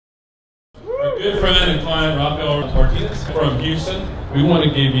Good friend and client Rafael Martinez from Houston. We want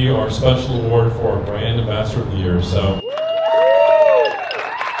to give you our special award for our brand ambassador of the year. So,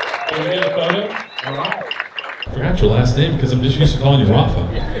 can we get a photo? All right. I forgot your last name because I'm just used to calling you Rafa.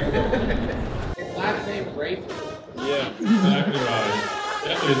 His last name Rafa. Yeah, exactly right.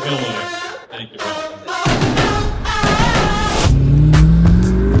 Definitely his middle name. Thank you, Rafa.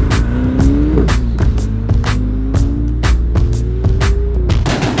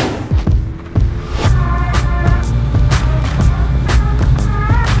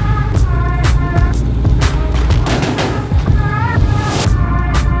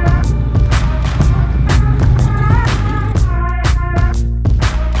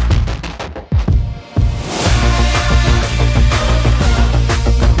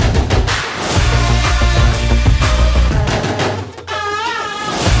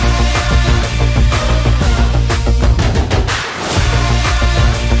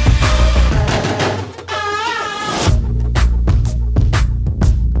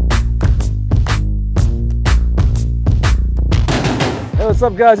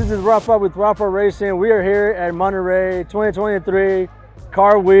 What's up, guys? This is Rafa with Rafa Racing. We are here at Monterey 2023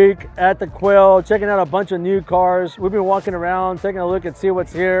 Car Week at the Quail, checking out a bunch of new cars. We've been walking around, taking a look and see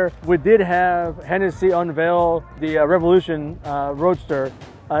what's here. We did have Hennessey unveil the Revolution Roadster.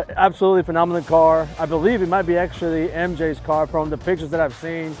 Absolutely phenomenal car. I believe it might be actually MJ's car from the pictures that I've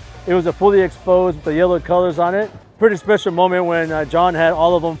seen. It was a fully exposed with the yellow colors on it. Pretty special moment when John had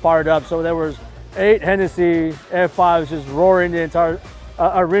all of them fired up. So there was 8 Hennessey F5s just roaring the entire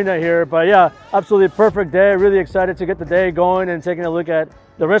arena here. But yeah, absolutely perfect day. Really excited to get the day going and taking a look at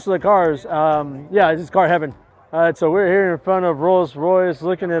the rest of the cars. Yeah, this is car heaven. All right, so we're here in front of Rolls Royce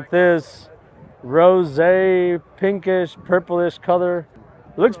looking at this rose, pinkish, purplish color.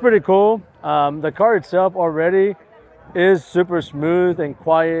 It looks pretty cool. The car itself already is super smooth and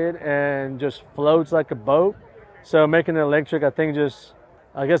quiet and just floats like a boat. So making it electric, I think just,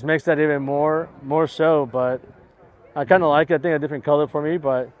 I guess makes that even more so, but I kind of like it. I think a different color for me,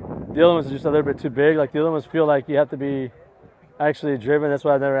 but the other ones are just a little bit too big. Like the other ones feel like you have to be actually driven. That's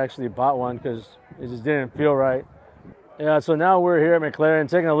why I never actually bought one, because it just didn't feel right. Yeah, so now we're here at McLaren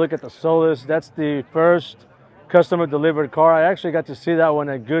taking a look at the Solus. That's the first customer delivered car. I actually got to see that one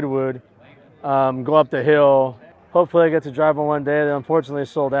at Goodwood, go up the hill. Hopefully I get to drive one one day. They unfortunately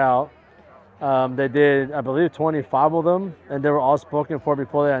sold out. They did, I believe, 25 of them, and they were all spoken for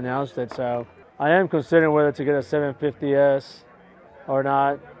before they announced it. So I am considering whether to get a 750S or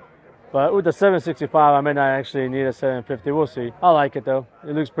not. But with the 765, I may not actually need a 750. We'll see. I like it though.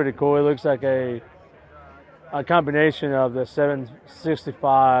 It looks pretty cool. It looks like a combination of the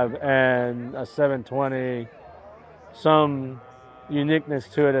 765 and a 720. Some uniqueness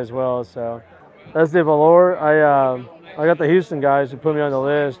to it as well. So that's the Valor. I got the Houston guys who put me on the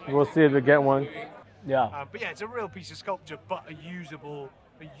list. We'll see if we get one. Yeah. But yeah, it's a real piece of sculpture, but a usable,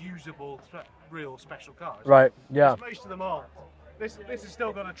 real special car. Right. Yeah. Most of them are. This has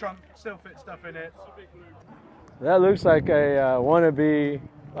still got a trunk, still fits stuff in it. That looks like a wannabe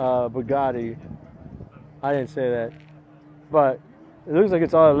Bugatti. I didn't say that, but it looks like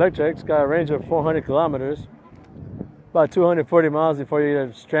it's all electric. It's got a range of 400 kilometers, about 240 miles before you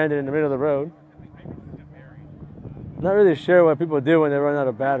get stranded in the middle of the road. Not really sure what people do when they run out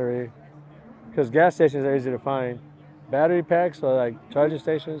of battery, because gas stations are easy to find. Battery packs or like charging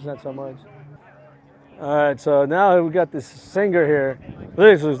stations, not so much. All right, so now we got this Singer here.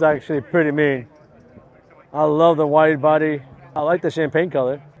 This is actually pretty mean. I love the wide body. I like the champagne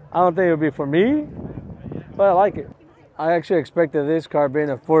color. I don't think it would be for me, but I like it. I actually expected this car, being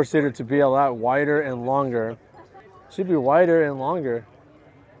a 4-seater, to be a lot wider and longer. It should be wider and longer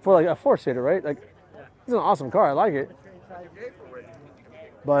for like a 4-seater, right? Like, it's an awesome car. I like it.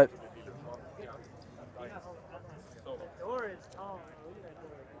 But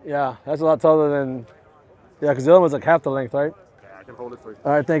yeah, that's a lot taller than, yeah, because the other one's like half the length, right? Yeah, I can hold it for you.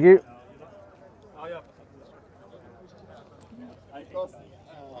 All right, thank you.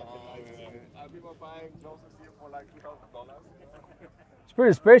 It's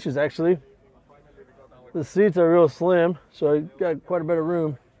pretty spacious, actually. The seats are real slim, so you got quite a bit of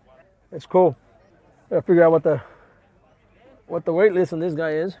room. It's cool. Gotta figure out what the weight list on this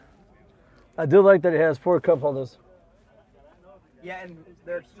guy is. I do like that it has 4 cup holders. Yeah, and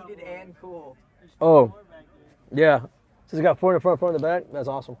they're heated and cool. Oh, yeah. So it's got 4 in the front, 4 in the back. That's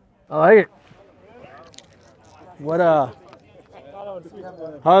awesome. I like it. What how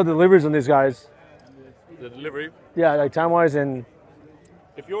are the deliveries on these guys? The delivery? Yeah, like time-wise, and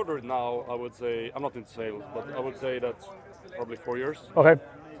if you order it now, I would say, I'm not in sales, but I would say that's probably 4 years. Okay.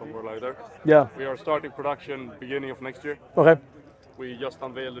 Somewhere like there. Yeah. We are starting production beginning of next year. Okay. We just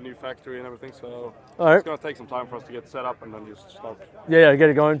unveiled a new factory and everything, so All right. it's gonna take some time for us to get set up and then just start. Yeah,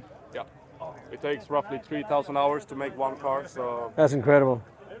 get it going. Yeah, it takes roughly 3,000 hours to make one car, so That's incredible.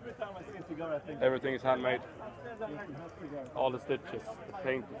 everything is handmade. All the stitches, the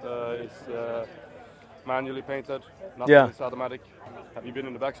paint is manually painted. Nothing Yeah. is automatic. Have you been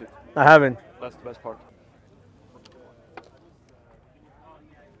in the backseat? I haven't. That's the best part.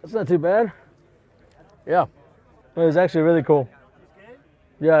 That's not too bad. Yeah, it was actually really cool.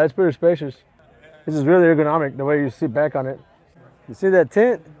 Yeah, it's pretty spacious. This is really ergonomic, the way you sit back on it. You see that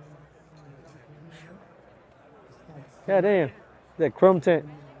tint? God damn, that chrome tint.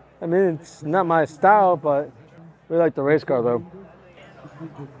 I mean, it's not my style, but we like the race car though.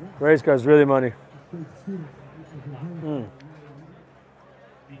 Race car is really money.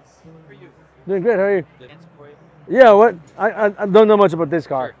 Doing great, how are you? Yeah, what? I don't know much about this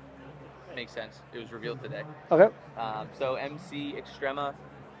car. Makes sense. It was revealed today. Okay. So MC Extrema,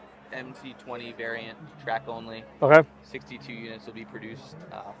 MC20 variant, track only. Okay. 62 units will be produced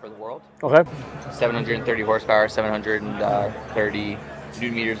for the world. Okay. 730 horsepower, 730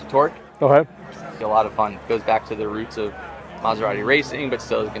 newton meters of torque. Okay. It's a lot of fun. Goes back to the roots of Maserati racing, but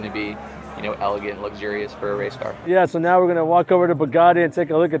still is going to be, you know, elegant, luxurious for a race car. Yeah, so now we're gonna walk over to Bugatti and take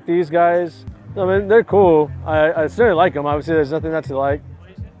a look at these guys. I mean, they're cool. I certainly like them. Obviously, there's nothing not to like.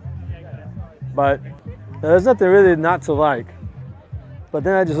 But there's nothing really not to like. But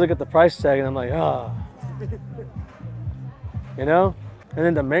then I just look at the price tag and I'm like, ah. You know? And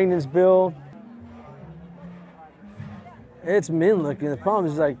then the maintenance bill. It's mint looking. The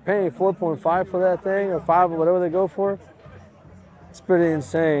problem is like paying 4.5 for that thing, or 5 or whatever they go for. It's pretty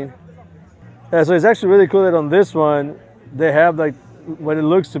insane. Yeah, so it's actually really cool that on this one, they have like what it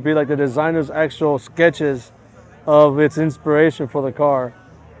looks to be like the designer's actual sketches of its inspiration for the car,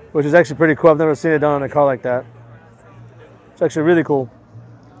 which is actually pretty cool. I've never seen it done on a car like that. It's actually really cool.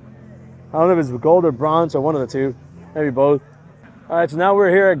 I don't know if it's gold or bronze or one of the two, maybe both. All right, so now we're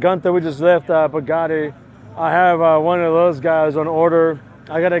here at Gunther. We just left Bugatti. I have one of those guys on order.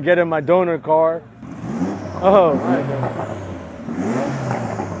 I gotta get in my donor car. Oh, my God.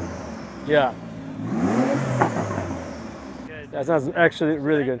 Yeah. That sounds actually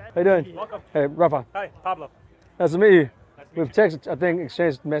really good. How you doing? Welcome. Hey, Rafa. Hi, Pablo. Nice to meet you. Nice to meet We've texted, I think,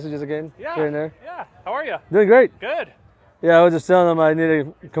 exchanged messages again here and there. Yeah. How are you? Doing great. Good. Yeah, I was just telling them I need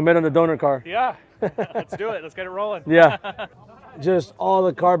to commit on the donor car. Yeah. Let's do it. Let's get it rolling. Yeah. Just all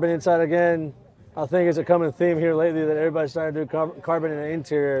the carbon inside again. I think it's a common theme here lately that everybody's trying to do carbon in the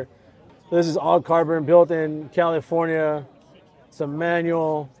interior. This is all carbon, built in California. It's a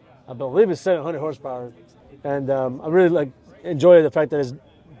manual. I believe it's 700 horsepower. And I really enjoy the fact that it's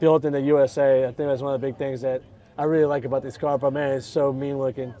built in the USA. I think that's one of the big things that I really like about this car. But man, it's so mean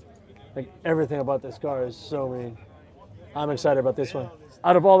looking. Like everything about this car is so mean. I'm excited about this one.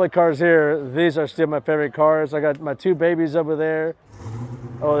 Out of all the cars here, these are still my favorite cars. I got my two babies over there.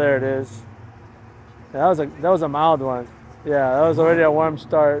 Oh, there it is. Yeah, that was a mild one. Yeah, that was already a warm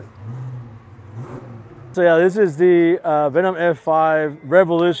start. So yeah, this is the Venom F5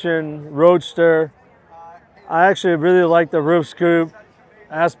 Revolution Roadster. I actually really like the roof scoop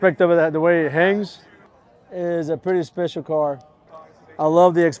aspect of it. The way it hangs is a pretty special car. I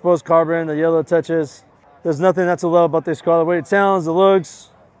love the exposed carbon, the yellow touches. There's nothing not to love about this car. The way it sounds, the looks,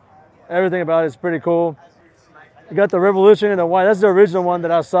 everything about it is pretty cool. You got the Revolution in the white. That's the original one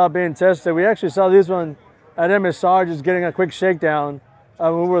that I saw being tested. We actually saw this one at MSR, just getting a quick shakedown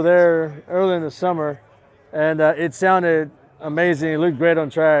when we were there early in the summer. And it sounded amazing. It looked great on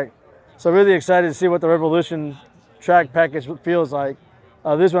track. So really excited to see what the Revolution track package feels like.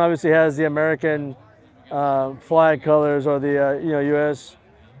 This one obviously has the American flag colors, or the U.S.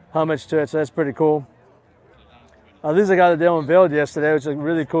 homage to it, so that's pretty cool. This is a guy that they unveiled yesterday, which is a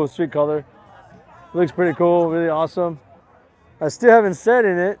really cool street color. Looks pretty cool, really awesome. I still haven't sat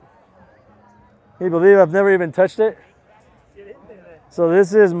in it. Can you believe I've never even touched it? So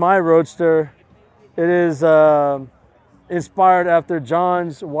this is my Roadster. It is inspired after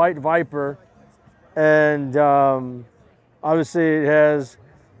John's white Viper, and obviously it has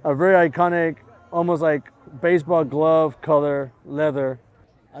a very iconic, almost like baseball glove color leather.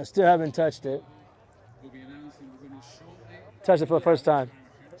 I still haven't touched it. Touched it for the first time.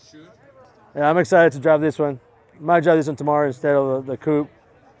 Yeah, I'm excited to drive this one. Might drive this one tomorrow instead of the coupe,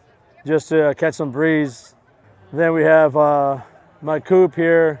 just to catch some breeze. Then we have my coupe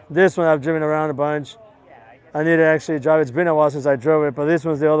here. This one I've driven around a bunch. I need to actually drive it. It's been a while since I drove it, but this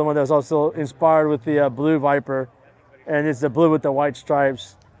one's the other one that was also inspired with the blue Viper, and it's the blue with the white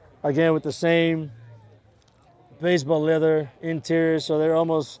stripes. Again, with the same baseball leather interior, so they're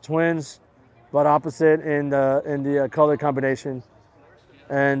almost twins, but opposite in the color combination.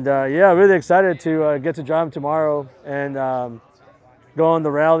 And yeah, really excited to get to drive them tomorrow and go on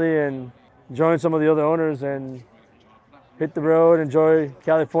the rally and join some of the other owners and hit the road, enjoy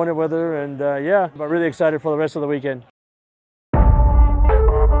California weather, and yeah, I'm really excited for the rest of the weekend.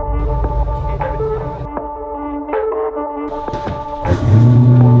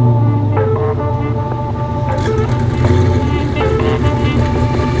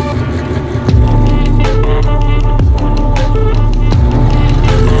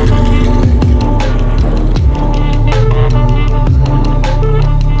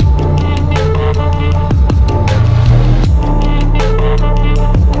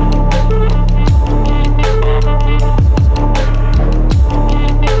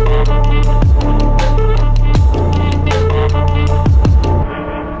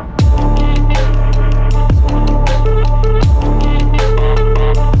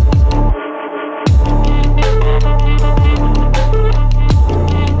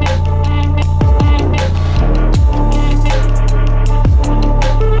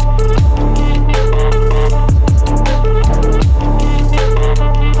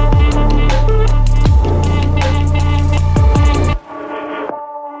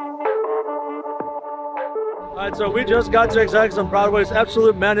 Alright, so we just got to exactly some Broadway's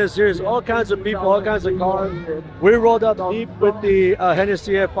Absolute Madness Series. All kinds of people, all kinds of cars. We rolled up deep with the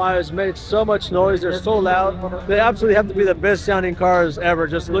Hennessey F5s, made so much noise, they're so loud. They absolutely have to be the best sounding cars ever.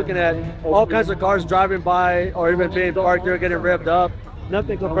 Just looking at all kinds of cars driving by or even being parked there getting revved up.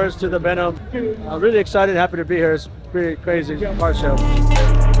 Nothing compares to the Venom. I'm really excited, happy to be here. It's pretty crazy car show.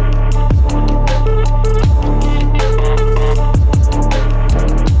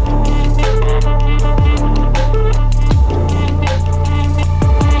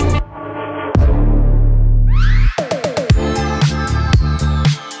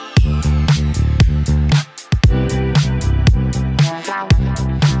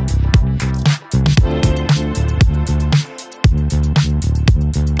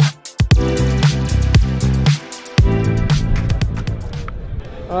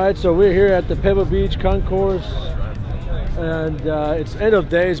 Alright, so we're here at the Pebble Beach Concourse, and it's end of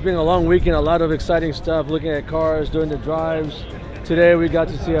day. It's been a long weekend, a lot of exciting stuff, looking at cars, doing the drives. Today we got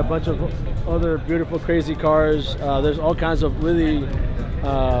to see a bunch of other beautiful, crazy cars. There's all kinds of really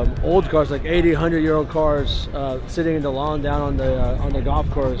old cars, like 80, 100-year-old cars sitting in the lawn down on the golf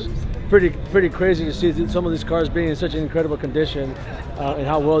course. Pretty crazy to see some of these cars being in such an incredible condition and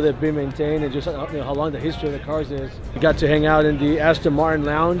how well they've been maintained, and just how long the history of the cars is. We got to hang out in the Aston Martin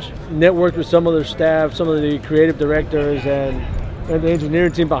lounge, networked with some of their staff, some of the creative directors and the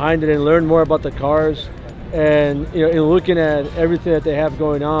engineering team behind it, and learn more about the cars. And in looking at everything that they have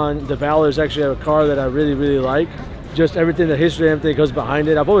going on, the Valor is actually a car that I really like. Just everything, the history, everything goes behind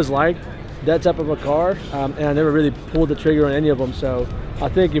it. I've always liked that type of a car, and I never really pulled the trigger on any of them. So I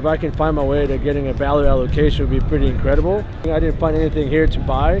think if I can find my way to getting a Valor allocation, it would be pretty incredible. I didn't find anything here to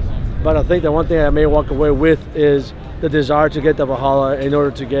buy, but I think the one thing I may walk away with is the desire to get the Valhalla in order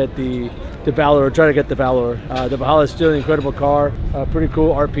to get the Valor, or try to get the Valor. The Valhalla is still an incredible car, pretty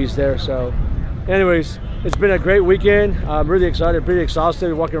cool art piece there. So anyways, it's been a great weekend. I'm really excited, pretty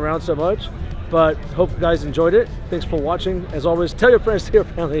exhausted walking around so much, but hope you guys enjoyed it. Thanks for watching. As always, tell your friends, tell your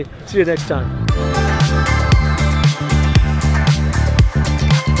family. See you next time.